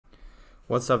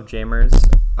What's up, Jamers?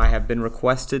 I have been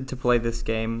requested to play this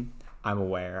game. I'm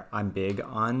aware. I'm big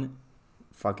on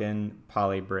fucking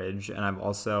Poly Bridge, and I've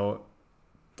also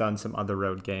done some other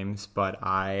road games, but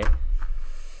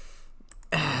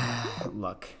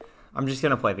look, I'm just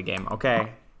gonna play the game,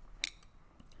 okay?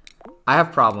 I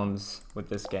have problems with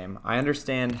this game. I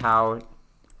understand how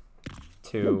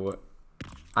to...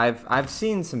 I've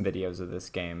seen some videos of this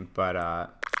game, but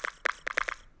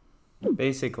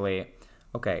basically...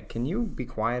 Okay, can you be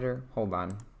quieter? Hold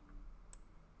on.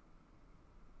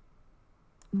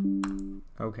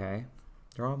 Okay.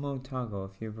 Draw mode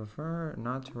toggle. If you prefer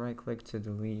not to right click to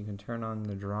delete, you can turn on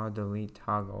the draw delete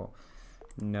toggle.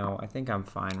 No, I think I'm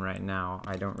fine right now.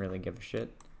 I don't really give a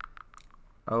shit.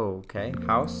 Oh, okay.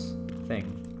 House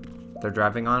thing. They're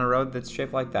driving on a road that's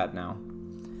shaped like that now.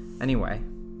 Anyway.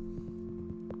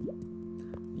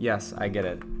 Yes, I get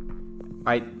it.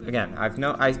 I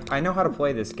know how to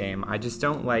play this game. I just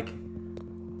don't like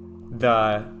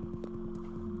the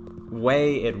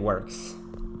way it works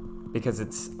because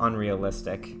it's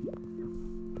unrealistic.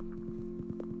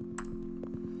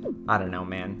 I don't know,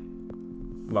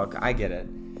 man. Look, I get it.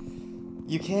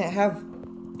 You can't have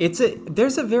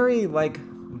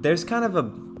there's kind of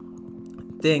a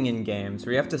thing in games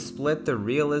where you have to split the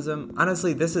realism.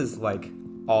 Honestly, this is like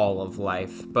all of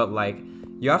life, but like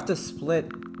you have to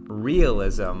split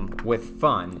realism with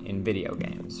fun in video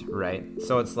games, right?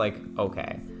 So it's like,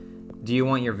 okay, do you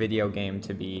want your video game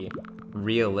to be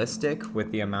realistic with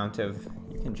the amount of...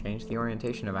 You can change the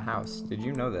orientation of a house. Did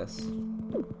you know this?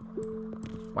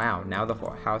 Wow, now the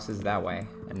house is that way,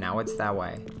 and now it's that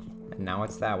way, and now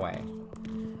it's that way.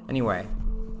 Anyway,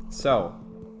 so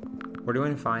we're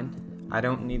doing fine. I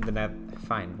don't need the net.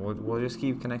 Fine, we'll just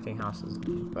keep connecting houses,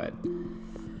 but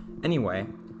anyway,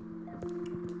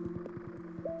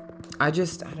 I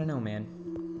don't know, man.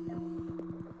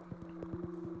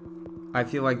 I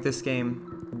feel like this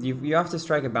game, you have to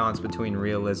strike a balance between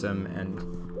realism and,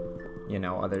 you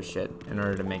know, other shit in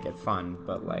order to make it fun.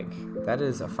 But, like, that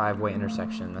is a 5-way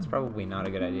intersection. That's probably not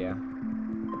a good idea.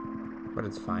 But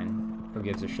it's fine. Who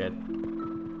gives a shit?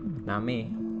 Not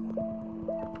me.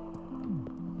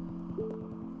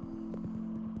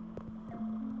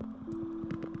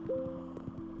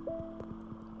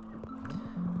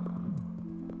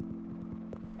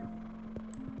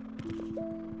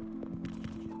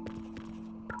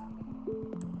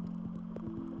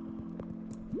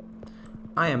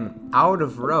 I am out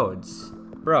of roads.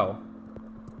 Bro.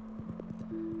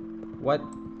 What?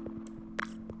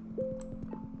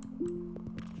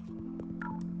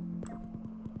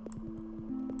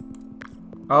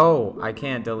 Oh, I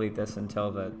can't delete this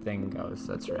until the thing goes.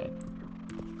 That's right.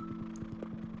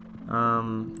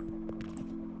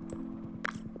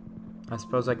 I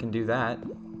suppose I can do that.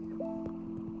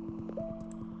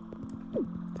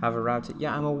 Have a route to...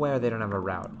 Yeah, I'm aware they don't have a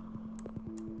route.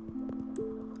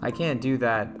 I can't do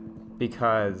that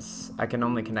because I can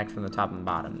only connect from the top and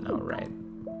bottom, though, right?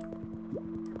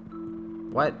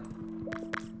 What?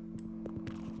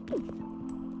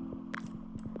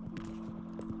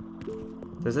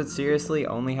 Does it seriously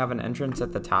only have an entrance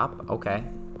at the top? Okay.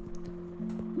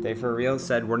 They for real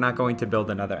said we're not going to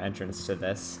build another entrance to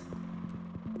this.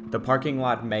 The parking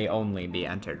lot may only be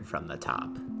entered from the top.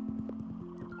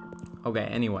 Okay,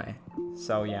 anyway.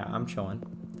 So yeah, I'm chilling.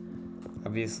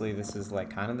 Obviously, this is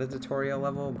like kind of the tutorial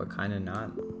level, but kind of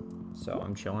not. So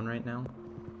I'm chilling right now.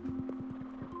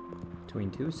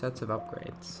 Between two sets of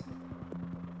upgrades.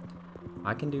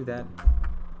 I can do that.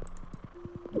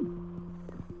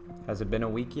 Has it been a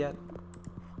week yet?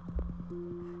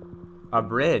 A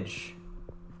bridge.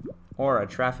 Or a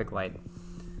traffic light.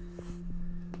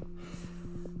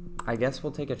 I guess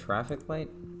we'll take a traffic light?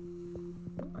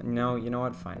 No, you know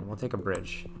what? Fine. We'll take a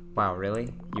bridge. Wow,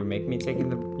 really? You're making me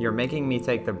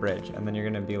take the bridge, and then you're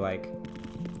gonna be like,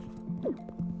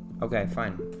 okay,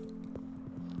 fine.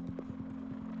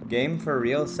 Game for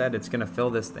real said it's gonna fill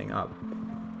this thing up.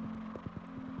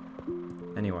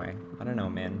 Anyway, I don't know,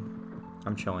 man.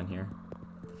 I'm chilling here.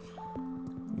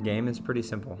 Game is pretty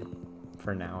simple.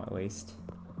 For now, at least.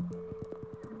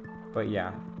 But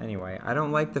yeah, anyway, I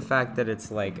don't like the fact that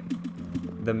it's like...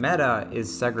 The meta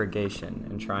is segregation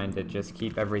and trying to just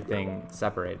keep everything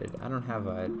separated. I don't have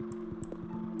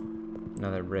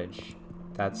another bridge.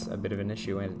 That's a bit of an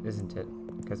issue, isn't it?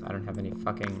 Because I don't have any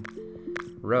fucking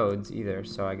roads either.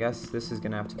 So I guess this is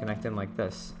gonna have to connect in like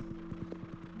this.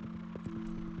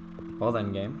 Well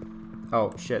then, game.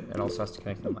 Oh shit, it also has to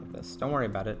connect in like this. Don't worry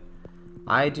about it.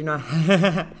 I do not...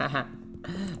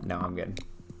 No, I'm good.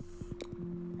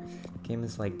 Game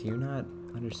is like, do you not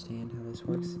understand how this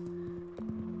works?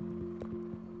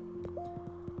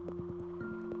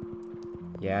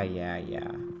 Yeah.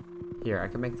 Here, I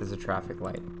can make this a traffic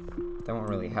light. That won't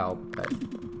really help, but...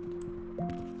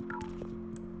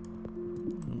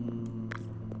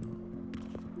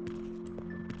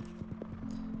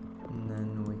 And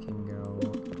then we can go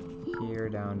here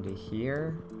down to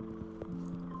here.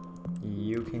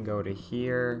 You can go to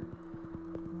here.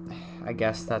 I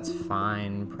guess that's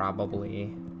fine,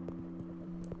 probably.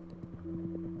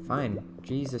 Fine.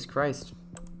 Jesus Christ.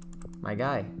 My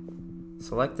guy.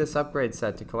 Select this upgrade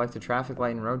set to collect the traffic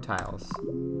light and road tiles.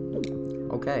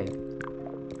 Okay.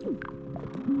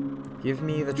 Give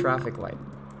me the traffic light.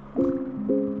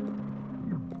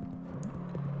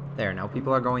 There, now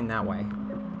people are going that way.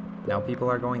 Now people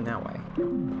are going that way.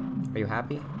 Are you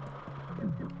happy?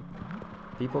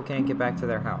 People can't get back to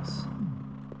their house.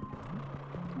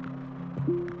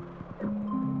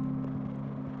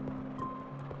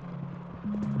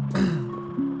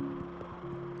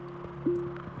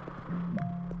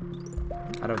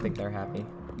 I don't think they're happy.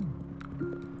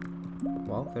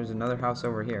 Well, there's another house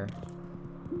over here.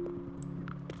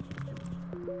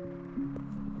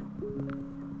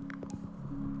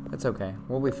 That's okay.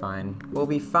 We'll be fine. We'll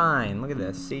be fine. Look at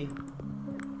this. See?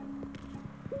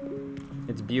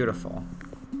 It's beautiful.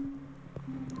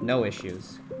 No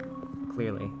issues.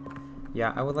 Clearly.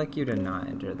 Yeah, I would like you to not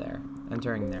enter there.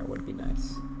 Entering there would be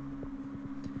nice.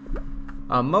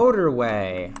 A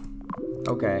motorway!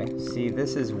 Okay, see,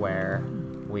 this is where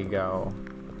we go.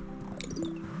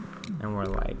 And we're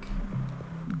like...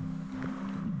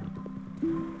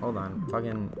 Hold on.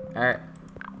 Fucking...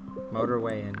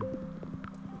 motorway in.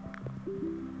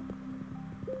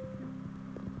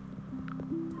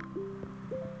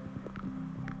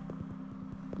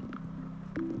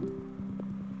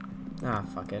 Ah,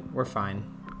 fuck it. We're fine.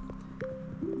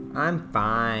 I'm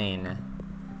fine.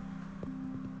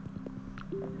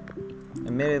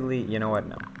 Admittedly, you know what?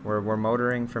 No. We're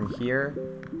motoring from here.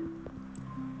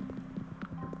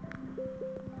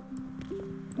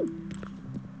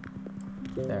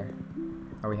 There.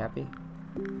 Are we happy?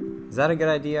 Is that a good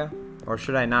idea? Or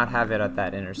should I not have it at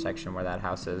that intersection where that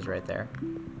house is right there?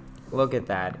 Look at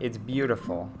that. It's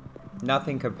beautiful.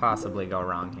 Nothing could possibly go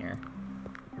wrong here.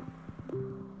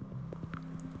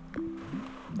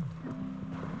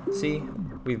 See?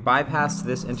 We've bypassed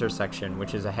this intersection,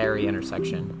 which is a hairy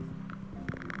intersection.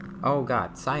 Oh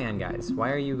god, Cyan guys,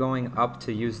 why are you going up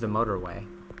to use the motorway?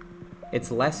 It's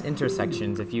less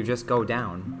intersections if you just go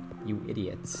down, you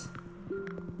idiots.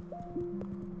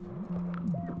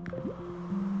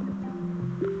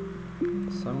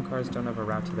 Some cars don't have a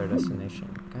route to their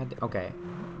destination. God, okay.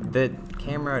 The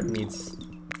camera needs...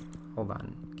 Hold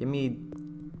on. Give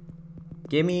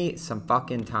me some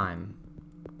fucking time.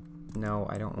 No,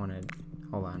 I don't want to...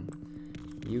 Hold on.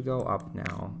 You go up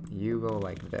now. You go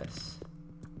like this.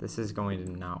 This is going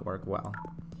to not work well.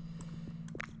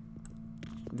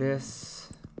 This.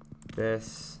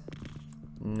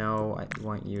 No, I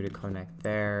want you to connect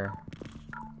there.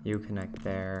 You connect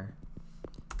there.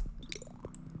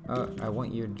 I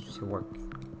want you to work,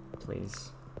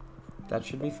 please. That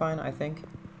should be fine, I think.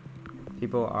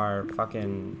 People are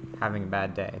fucking having a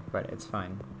bad day, but it's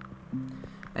fine.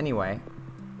 Anyway.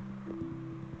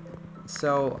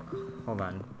 So, hold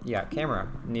on. Yeah, camera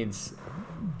needs...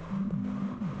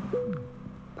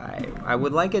 I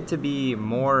would like it to be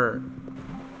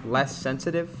less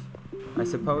sensitive, I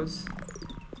suppose.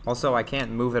 Also, I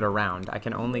can't move it around. I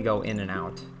can only go in and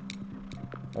out.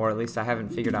 Or at least I haven't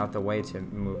figured out the way to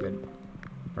move it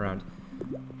around.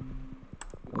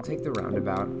 We'll take the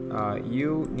roundabout.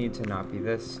 You need to not be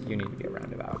this. You need to be a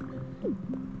roundabout.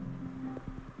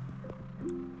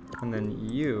 And then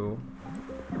you...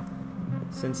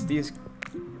 Since these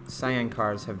Cyan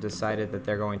cars have decided that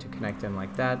they're going to connect in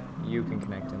like that, you can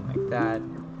connect in like that,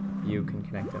 you can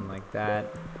connect in like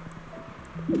that.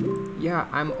 Yeah,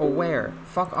 I'm aware.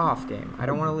 Fuck off, game. I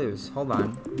don't want to lose. Hold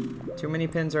on. Too many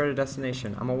pins are at a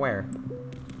destination. I'm aware.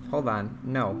 Hold on.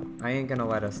 No, I ain't gonna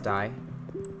let us die.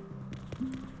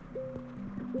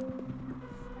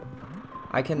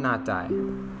 I cannot die.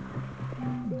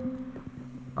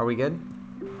 Are we good?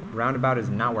 Roundabout is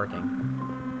not working.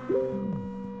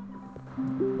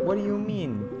 What do you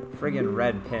mean, friggin'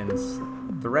 red pins?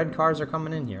 The red cars are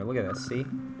coming in here. Look at this, see?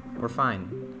 We're fine.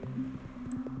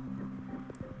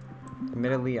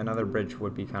 Admittedly, another bridge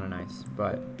would be kind of nice,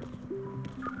 but...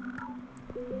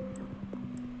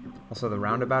 Also, the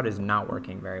roundabout is not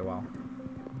working very well.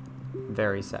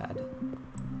 Very sad.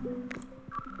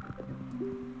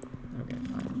 Okay,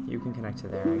 fine. You can connect to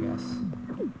there, I guess.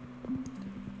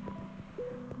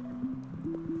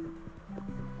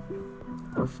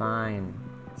 We're fine.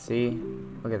 See?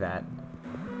 Look at that.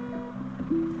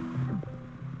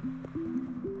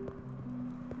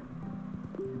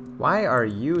 Why are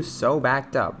you so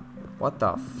backed up? What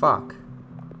the fuck?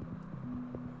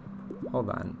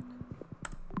 Hold on.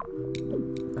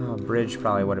 Oh, bridge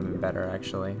probably would have been better,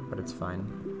 actually, but it's fine.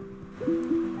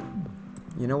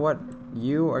 You know what?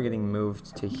 You are getting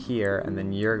moved to here, and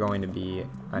then you're going to be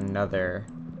another...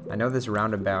 I know this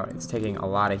roundabout is taking a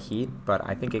lot of heat, but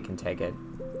I think it can take it.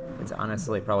 It's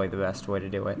honestly probably the best way to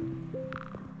do it.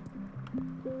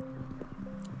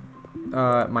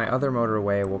 My other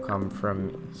motorway will come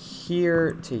from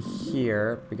here to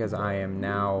here, because I am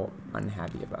now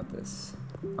unhappy about this.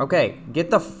 Okay, get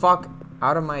the fuck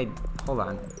out of my... Hold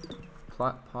on.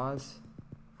 Pause.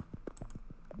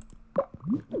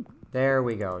 There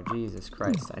we go. Jesus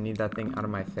Christ. I need that thing out of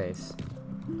my face.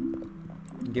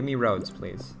 Give me roads,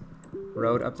 please.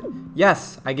 Road up to...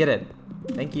 Yes! I get it.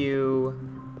 Thank you.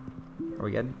 Are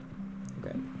we good?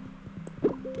 Okay.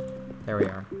 There we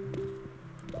are.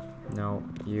 No,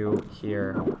 you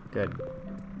here. Good.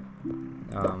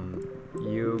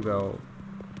 You go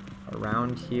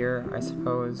around here, I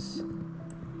suppose.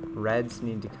 Reds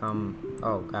need to come...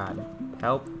 Oh, God.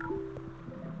 Help.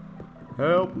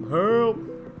 Help! Help!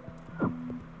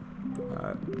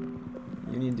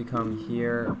 You need to come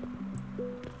here.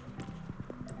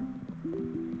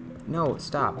 No,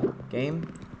 stop. Game?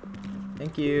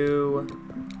 Thank you.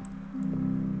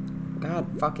 God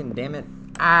fucking damn it.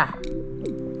 Ah!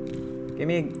 Give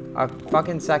me a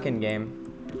fucking second, game.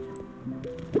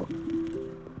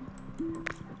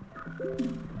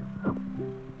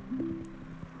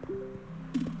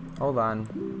 Hold on.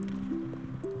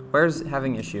 Where's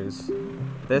having issues?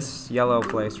 This yellow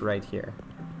place right here.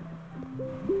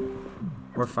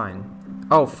 We're fine.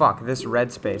 Oh, fuck. This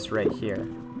red space right here.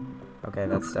 Okay,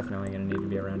 that's definitely gonna need to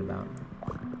be a roundabout.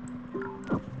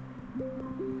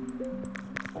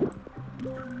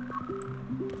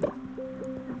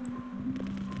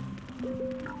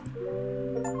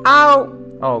 Ow!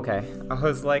 Oh, okay. I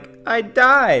was like, I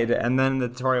died! And then the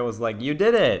tutorial was like, you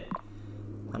did it!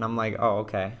 And I'm like, oh,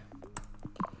 okay.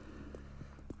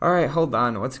 Alright, hold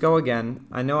on. Let's go again.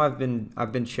 I know I've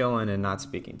been chilling and not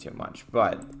speaking too much,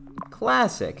 but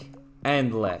classic.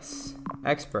 Endless.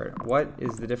 Expert. What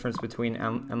is the difference between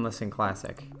endless and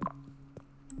classic?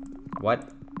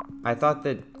 What? I thought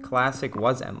that classic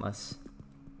was endless.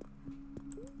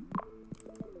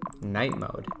 Night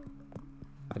mode.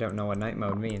 I don't know what night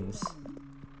mode means.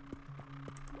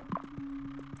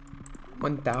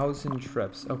 1,000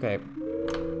 trips. Okay.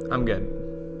 I'm good.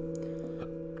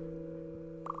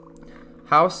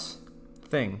 House.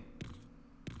 Thing.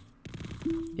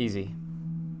 Easy.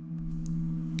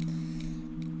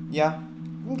 Yeah.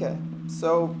 Okay.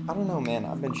 So, I don't know, man.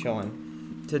 I've been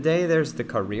chilling. Today there's the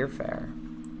career fair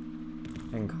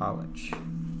in college,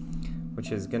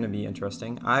 which is going to be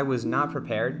interesting. I was not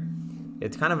prepared.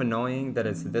 It's kind of annoying that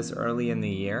it's this early in the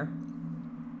year,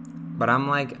 but I'm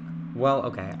like, well,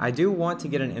 okay, I do want to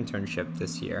get an internship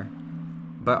this year,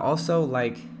 but also,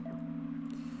 like,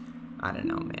 I don't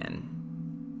know, man.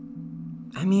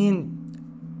 I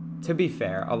mean, to be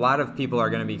fair, a lot of people are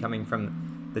going to be coming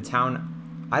from the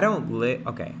town. I don't live,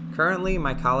 okay, currently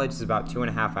my college is about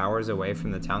 2.5 hours away from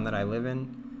the town that I live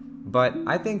in, but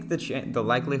I think the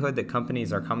likelihood that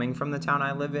companies are coming from the town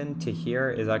I live in to here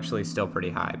is actually still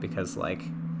pretty high because, like,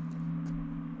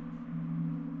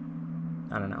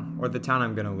 I don't know. Or the town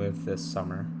I'm going to live in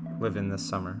this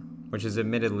summer, which is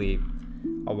admittedly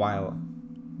a while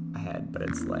ahead, but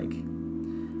it's like,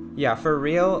 yeah, for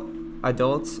real,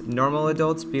 adults, normal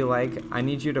adults be like, I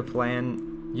need you to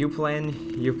plan, you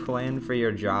plan for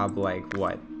your job, like,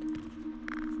 what,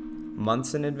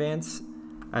 months in advance?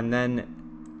 And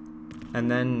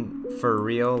then for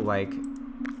real, like,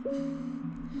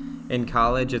 in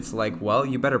college, it's like, well,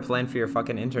 you better plan for your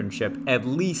fucking internship at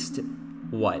least,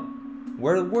 what?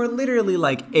 We're literally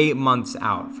like 8 months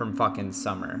out from fucking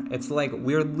summer. It's like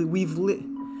there's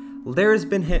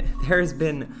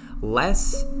been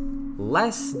less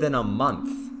than a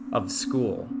month of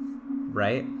school,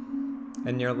 right?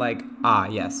 And you're like, ah,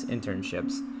 yes,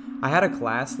 internships. I had a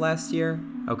class last year,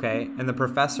 okay, and the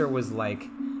professor was like,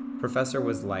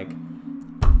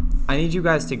 I need you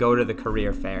guys to go to the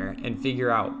career fair and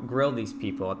grill these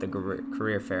people at the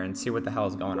career fair and see what the hell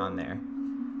is going on there.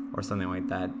 Or something like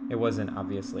that. It wasn't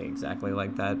obviously exactly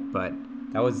like that, but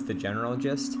that was the general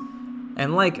gist.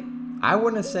 And, like, I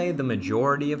want to say the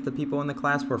majority of the people in the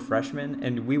class were freshmen,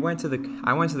 and I went to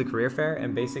the career fair,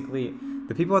 and basically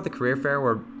the people at the career fair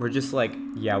were just like,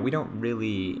 yeah, we don't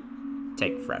really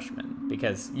take freshmen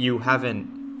because you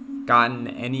haven't gotten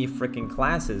any freaking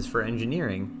classes for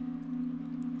engineering.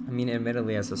 I mean,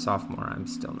 admittedly, as a sophomore, I'm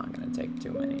still not going to take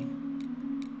too many.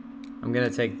 I'm going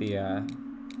to take the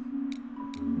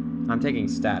I'm taking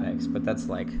statics, but that's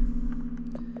like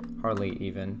hardly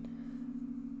even.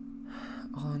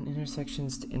 On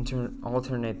intersections to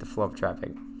alternate the flow of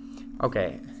traffic.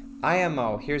 Okay,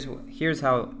 IMO, here's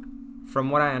how, from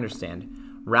what I understand,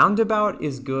 roundabout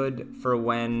is good for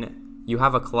when you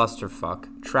have a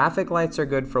clusterfuck. Traffic lights are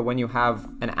good for when you have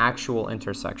an actual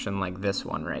intersection like this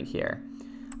one right here.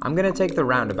 I'm gonna take the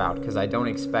roundabout because I don't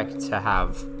expect to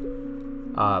have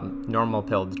normal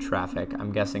pilled traffic.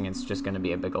 I'm guessing it's just gonna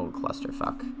be a big old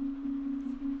clusterfuck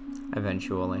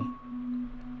eventually.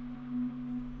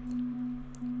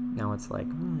 Now it's like,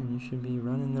 you should be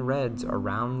running the reds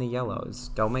around the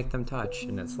yellows. Don't make them touch.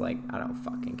 And it's like, I don't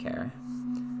fucking care.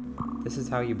 This is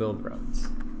how you build roads.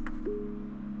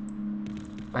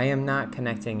 I am not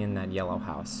connecting in that yellow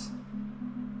house.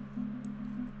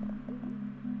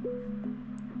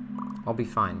 I'll be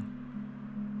fine.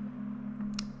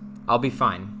 I'll be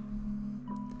fine.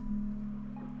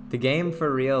 The game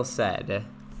for real said,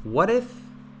 what if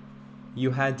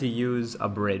you had to use a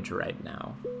bridge right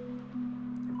now?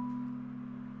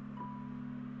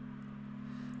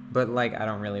 But like, I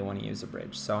don't really want to use a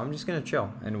bridge, so I'm just gonna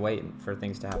chill and wait for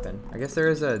things to happen. I guess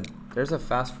there's a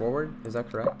fast forward. Is that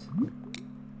correct?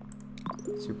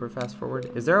 Super fast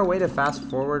forward. Is there a way to fast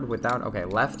forward without? Okay,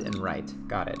 left and right.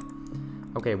 Got it.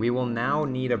 Okay, we will now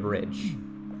need a bridge.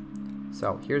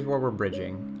 So here's where we're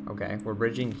bridging. Okay, we're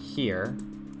bridging here.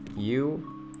 You're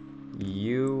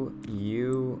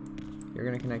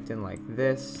gonna connect in like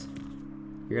this.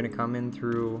 You're gonna come in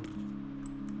through.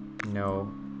 No,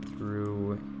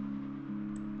 through.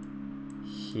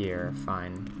 Here,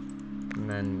 fine. And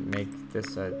then make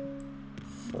this a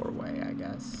 4-way, I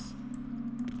guess.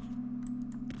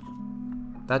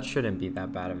 That shouldn't be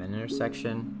that bad of an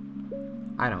intersection.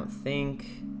 I don't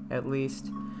think, at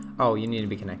least. Oh, you need to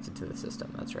be connected to the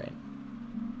system, that's right.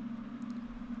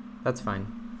 That's fine.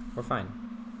 We're fine.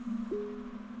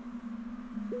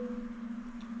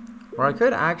 Or I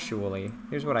could actually,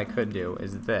 here's what I could do,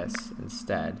 is this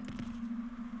instead.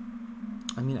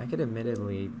 I mean, I could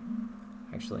admittedly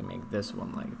actually make this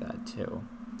one like that too.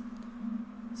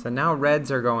 So now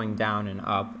reds are going down and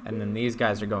up, and then these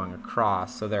guys are going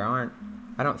across, so there aren't,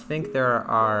 I don't think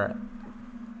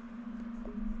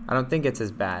it's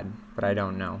as bad, but I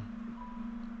don't know.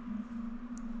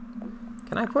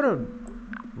 Can I put a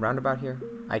roundabout here?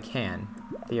 I can,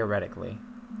 theoretically.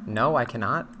 No, I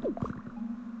cannot?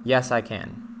 Yes, I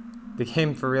can. The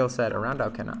game for real said a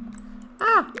roundabout cannot.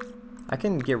 Ah! I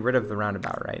can get rid of the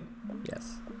roundabout, right?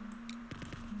 Yes.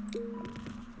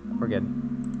 We're good.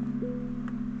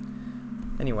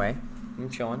 Anyway, I'm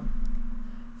chilling.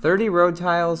 30 road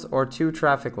tiles or 2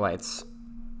 traffic lights.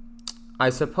 I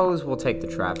suppose we'll take the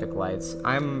traffic lights.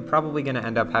 I'm probably going to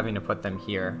end up having to put them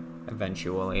here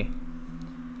eventually.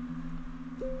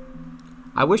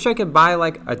 I wish I could buy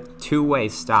like a 2-way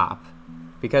stop,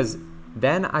 because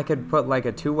then I could put like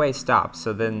a 2-way stop,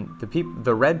 so then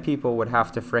the red people would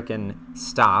have to frickin'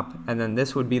 stop, and then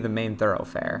this would be the main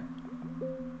thoroughfare.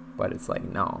 But it's like,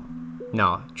 no.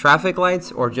 No. Traffic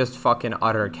lights or just fucking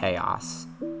utter chaos.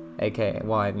 AKA,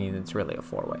 well, I mean, it's really a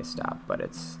 4-way stop, but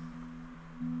it's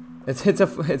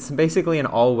basically an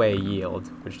all-way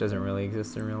yield, which doesn't really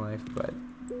exist in real life, but...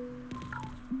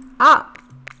 Ah!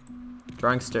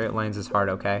 Drawing straight lines is hard,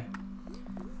 okay?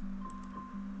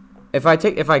 If I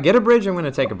get a bridge, I'm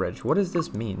gonna take a bridge. What does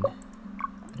this mean?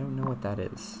 I don't know what that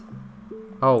is.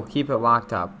 Oh, keep it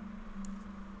locked up.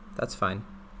 That's fine.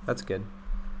 That's good.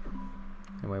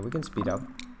 Anyway, we can speed up.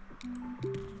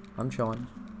 I'm chilling.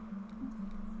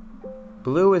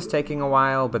 Blue is taking a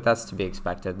while, but that's to be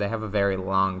expected. They have a very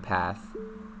long path.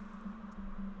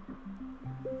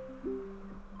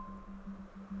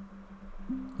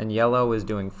 And yellow is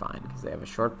doing fine, because they have a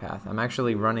short path. I'm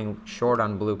actually running short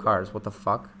on blue cars. What the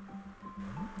fuck?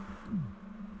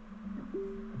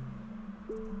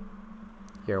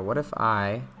 Here, what if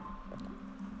I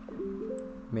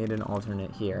made an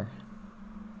alternate here?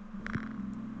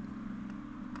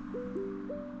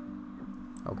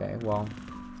 Okay, well,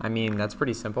 I mean, that's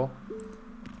pretty simple.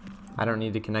 I don't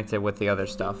need to connect it with the other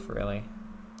stuff, really.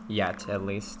 Yet, at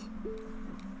least.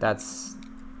 That's,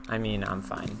 I mean, I'm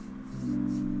fine.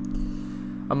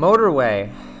 A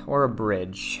motorway or a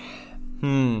bridge?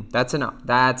 That's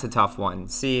a tough one.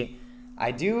 See,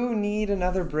 I do need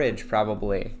another bridge,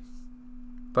 probably.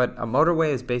 But a motorway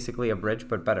is basically a bridge,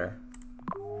 but better.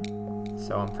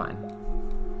 So I'm fine.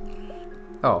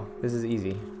 Oh, this is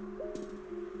easy.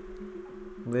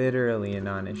 Literally a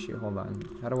non-issue. Hold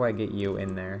on. How do I get you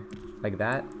in there? Like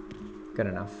that? Good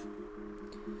enough.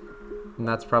 And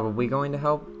that's probably going to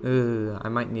help. I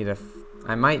might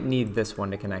need this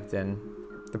one to connect in.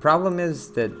 The problem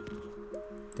is that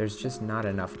there's just not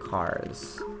enough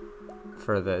cars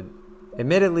for the...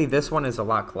 Admittedly, this one is a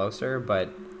lot closer, but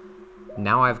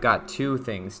now I've got 2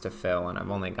 things to fill, and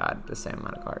I've only got the same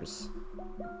amount of cars.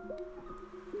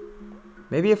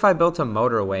 Maybe if I built a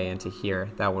motorway into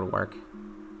here, that would work.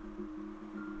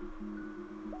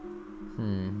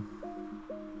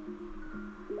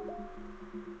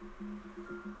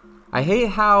 I hate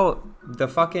how the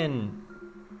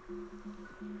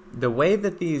way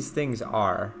that these things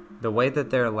are, the way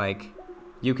that they're like,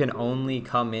 you can only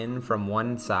come in from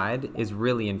one side is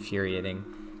really infuriating.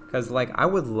 Because, like, I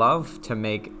would love to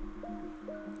make...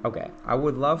 Okay, I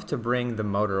would love to bring the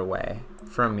motorway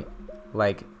from,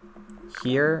 like,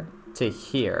 here to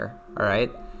here,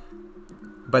 alright?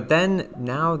 But then,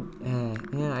 now,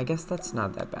 yeah, I guess that's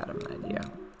not that bad of an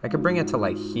idea. I could bring it to,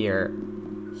 like, here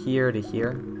to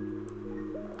here.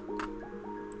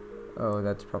 Oh,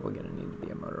 that's probably gonna need to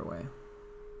be a motorway.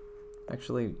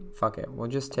 Actually, fuck it. We'll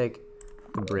just take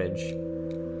the bridge.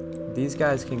 These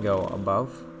guys can go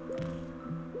above.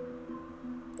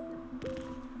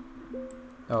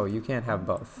 Oh, you can't have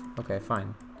both. Okay,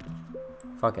 fine.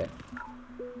 Fuck it.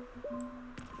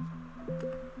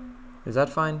 Is that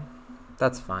fine?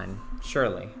 That's fine.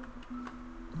 Surely.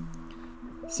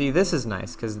 See, this is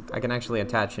nice, because I can actually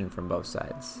attach in from both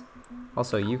sides.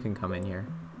 Also, you can come in here.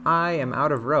 I am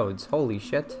out of roads. Holy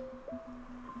shit.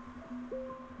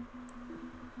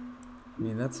 I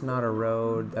mean, that's not a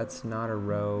road. That's not a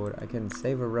road. I can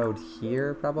save a road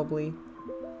here, probably.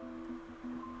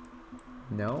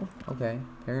 No? Okay.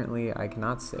 Apparently, I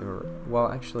cannot save a road.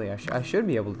 Well, actually, I should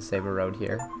be able to save a road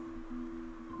here.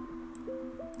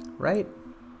 Right?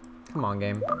 Come on,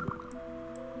 game.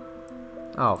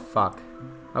 Oh, fuck.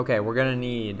 Okay, we're gonna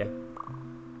need...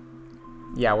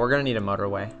 Yeah, we're gonna need a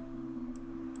motorway.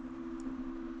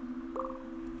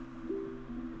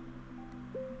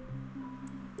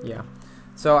 Yeah.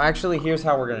 So actually, here's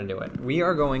how we're gonna do it. We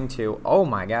are going to... Oh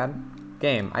my god.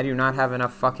 Game, I do not have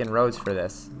enough fucking roads for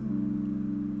this.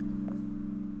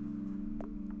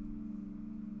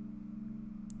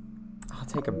 I'll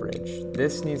take a bridge.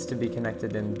 This needs to be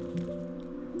connected in...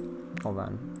 Hold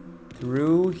on.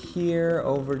 Through here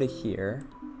over to here.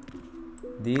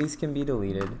 These can be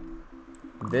deleted.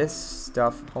 This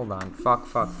stuff... Hold on. Fuck.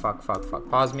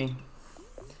 Pause me.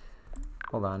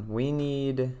 Hold on. We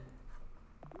need...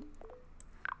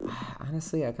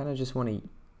 Honestly, I kind of just want to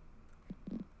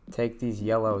take these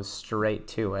yellows straight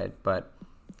to it, but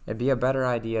it'd be a better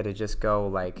idea to just go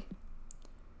like...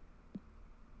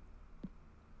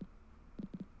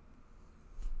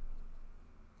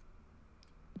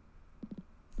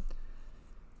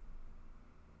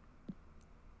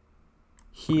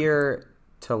 here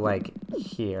to like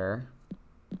here.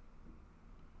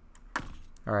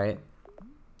 Alright.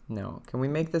 No. Can we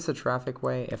make this a traffic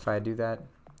way if I do that?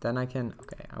 Then I can,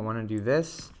 okay, I want to do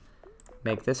this,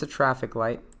 make this a traffic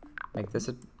light, make this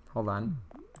a, hold on,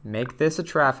 make this a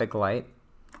traffic light,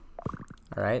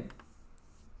 all right,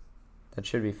 that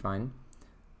should be fine.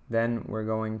 Then we're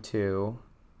going to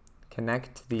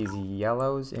connect these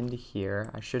yellows into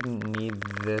here. I shouldn't need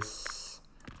this.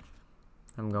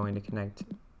 I'm going to connect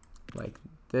like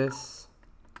this.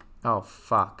 Oh,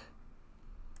 fuck.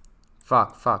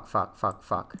 Fuck.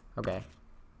 Okay.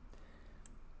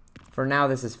 For now,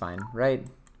 this is fine, right?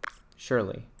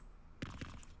 Surely.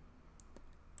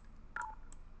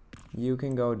 You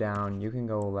can go down, you can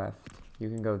go left, you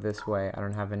can go this way. I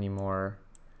don't have any more.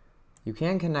 You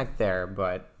can connect there,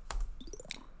 but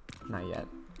not yet.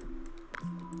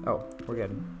 Oh, we're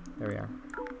good. There we are.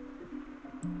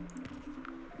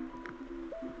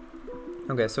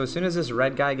 Okay, so as soon as this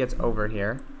red guy gets over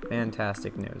here,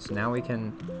 fantastic news. Now we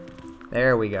can,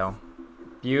 there we go.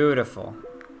 Beautiful.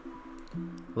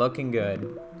 Looking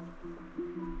good.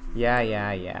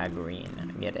 Yeah, green. I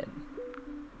get it.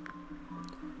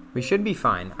 We should be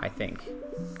fine, I think.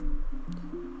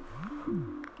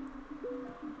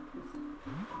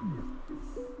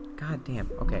 God damn.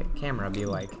 Okay, camera be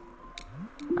like...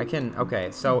 I can...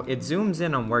 Okay, so it zooms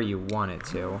in on where you want it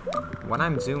to. When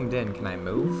I'm zoomed in, can I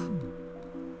move?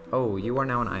 Oh, you are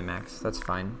now an IMAX. That's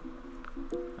fine.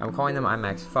 I'm calling them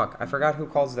IMAX. Fuck, I forgot who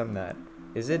calls them that.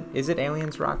 Is it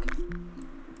Aliens Rock?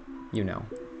 You know.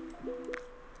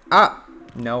 Ah!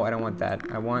 No, I don't want that.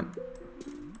 I want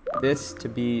this to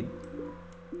be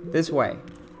this way.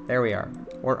 There we are.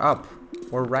 Or up.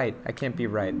 Or right. I can't be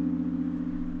right.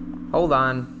 Hold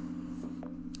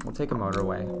on. We'll take a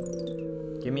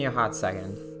motorway. Give me a hot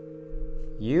second.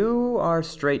 You are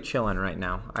straight chilling right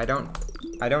now. I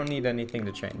don't need anything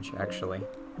to change, actually.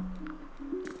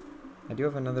 I do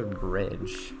have another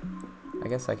bridge. I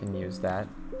guess I can use that.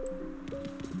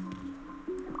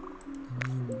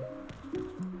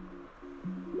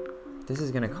 This is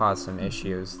gonna cause some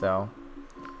issues, though.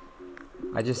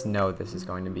 I just know this is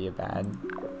going to be a bad.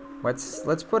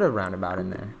 Let's put a roundabout in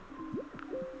there.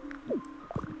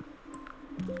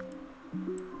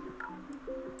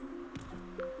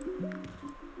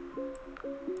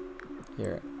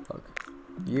 Here, look.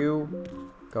 You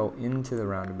go into the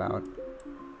roundabout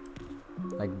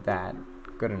like that.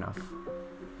 Good enough.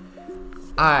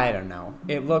 I don't know.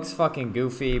 It looks fucking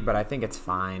goofy, but I think it's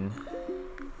fine.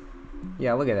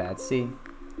 Yeah, look at that. See?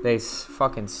 They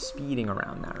fucking speeding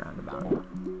around that roundabout.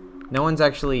 No one's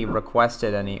actually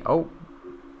requested any. Oh,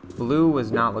 blue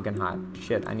was not looking hot.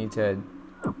 Shit, I need to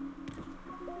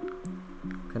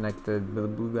connect the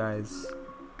blue guys.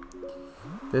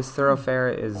 This thoroughfare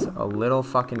is a little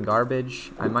fucking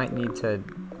garbage. I might need to...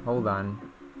 Hold on.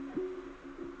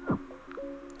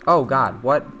 Oh, God.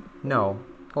 What? No.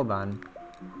 Hold on.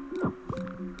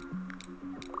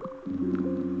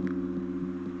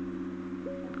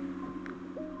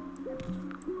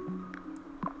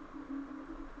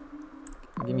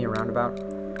 Give me a roundabout.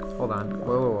 Hold on.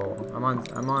 Whoa, whoa, whoa.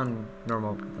 I'm on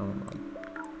normal mode.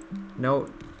 No.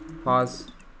 Pause.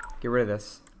 Get rid of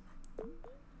this.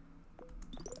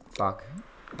 Fuck.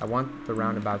 I want the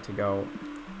roundabout to go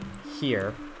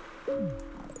here.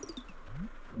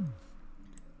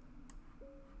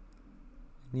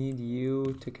 Need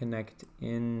you to connect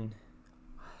in.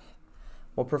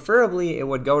 Well, preferably it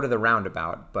would go to the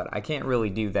roundabout, but I can't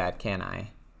really do that, can I?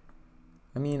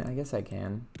 I mean, I guess I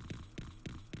can.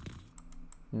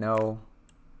 No.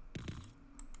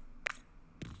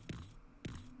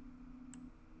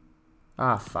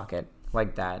 Ah, fuck it.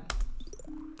 Like that.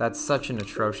 That's such an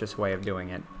atrocious way of doing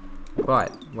it.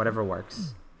 But, whatever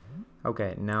works.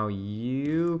 Okay, now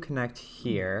you connect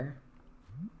here.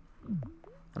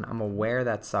 And I'm aware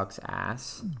that sucks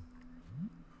ass.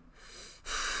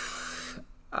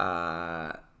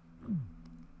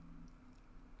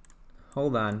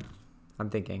 Hold on. I'm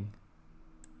thinking.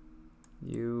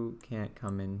 You can't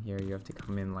come in here. You have to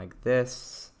come in like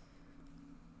this.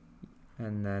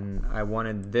 And then I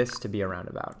wanted this to be a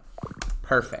roundabout.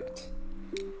 Perfect.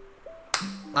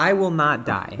 I will not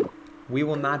die. We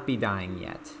will not be dying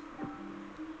yet.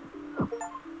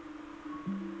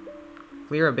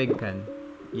 Clear a big pen.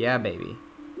 Yeah, baby.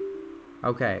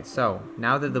 Okay, so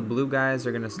now that the blue guys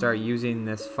are gonna start using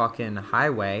this fucking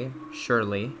highway,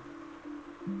 surely.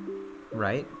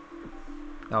 Right?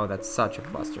 Oh, that's such a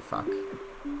clusterfuck.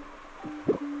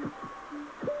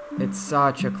 It's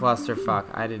such a clusterfuck.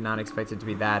 I did not expect it to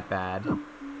be that bad.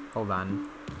 Hold on.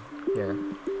 Here.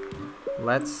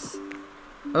 Let's...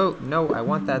 Oh, no, I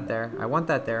want that there. I want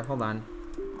that there. Hold on.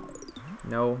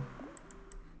 No.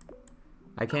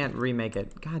 I can't remake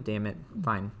it. God damn it.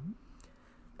 Fine.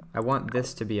 I want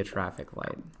this to be a traffic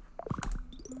light.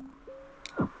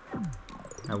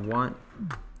 I want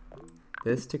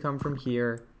this to come from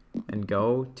here and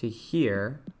go to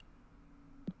here,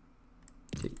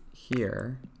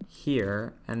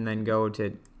 here, and then go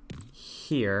to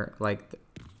here, like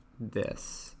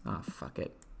this. Oh, fuck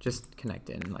it. Just connect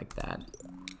in like that.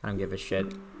 I don't give a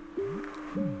shit.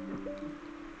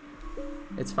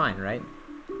 It's fine, right?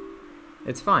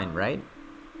 It's fine, right?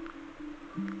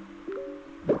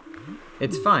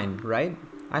 It's fine, right?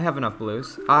 I have enough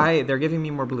blues. They're giving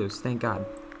me more blues, thank God.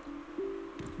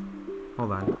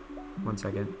 Hold on. 1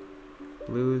 second.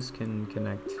 Blues can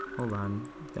connect. Hold on.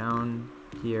 Down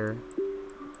here.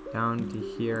 Down to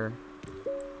here.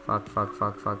 Fuck.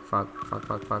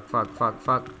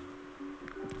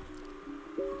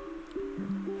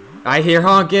 I hear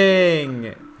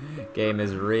honking! Game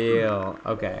is real.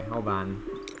 Okay, hold on.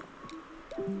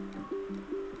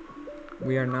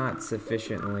 We are not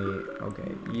sufficiently...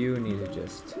 Okay, you need to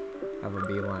just have a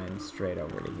beeline straight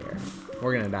over to here.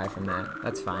 We're gonna die from that.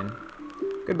 That's fine.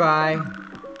 Goodbye.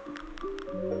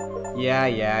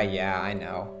 Yeah, I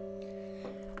know.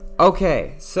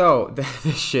 Okay, so the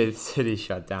city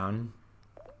shut down.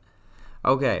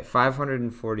 Okay,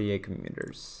 548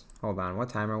 commuters. Hold on, what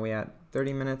time are we at?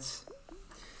 30 minutes?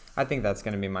 I think that's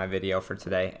gonna be my video for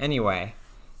today. Anyway,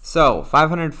 so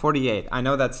 548. I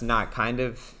know that's not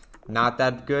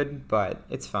that good, but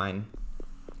it's fine.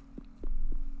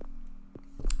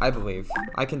 I believe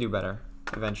I can do better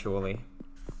eventually.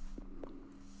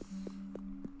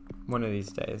 One of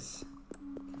these days.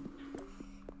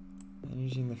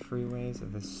 Managing the freeways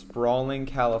of the sprawling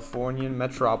Californian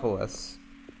metropolis.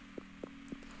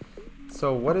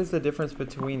 So what is the difference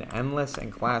between endless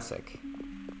and classic?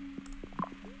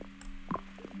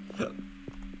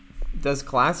 Does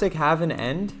classic have an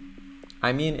end?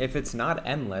 I mean, if it's not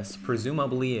endless,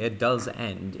 presumably it does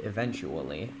end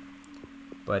eventually.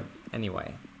 But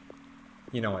anyway,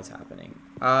 you know what's happening.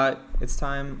 It's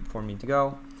time for me to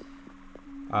go.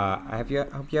 I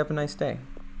hope you have a nice day.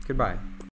 Goodbye.